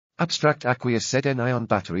Abstract aqueous Zn-ion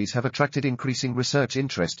batteries have attracted increasing research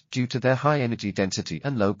interest due to their high energy density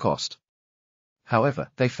and low cost.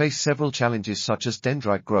 However, they face several challenges such as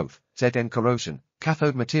dendrite growth, Zn corrosion,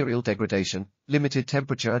 cathode material degradation, limited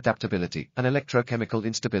temperature adaptability, and electrochemical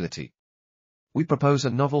instability. We propose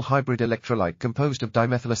a novel hybrid electrolyte composed of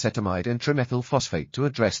dimethylacetamide and trimethyl phosphate to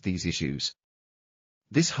address these issues.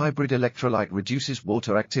 This hybrid electrolyte reduces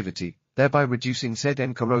water activity, thereby reducing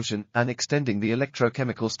Zn corrosion and extending the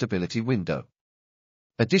electrochemical stability window.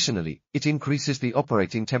 Additionally, it increases the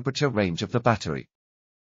operating temperature range of the battery.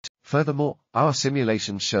 Furthermore, our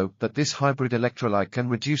simulations show that this hybrid electrolyte can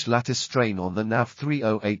reduce lattice strain on the NaV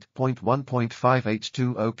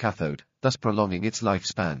 308.1.5H2O cathode, thus prolonging its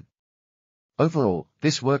lifespan. Overall,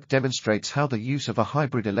 this work demonstrates how the use of a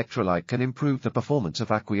hybrid electrolyte can improve the performance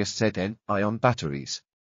of aqueous Zn-ion batteries.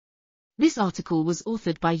 This article was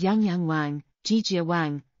authored by Yanyan Wang, Zhijie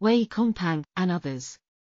Wang, Wei Kongpang, and others.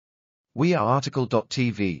 We are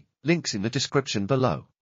RTCLTV, links in the description below.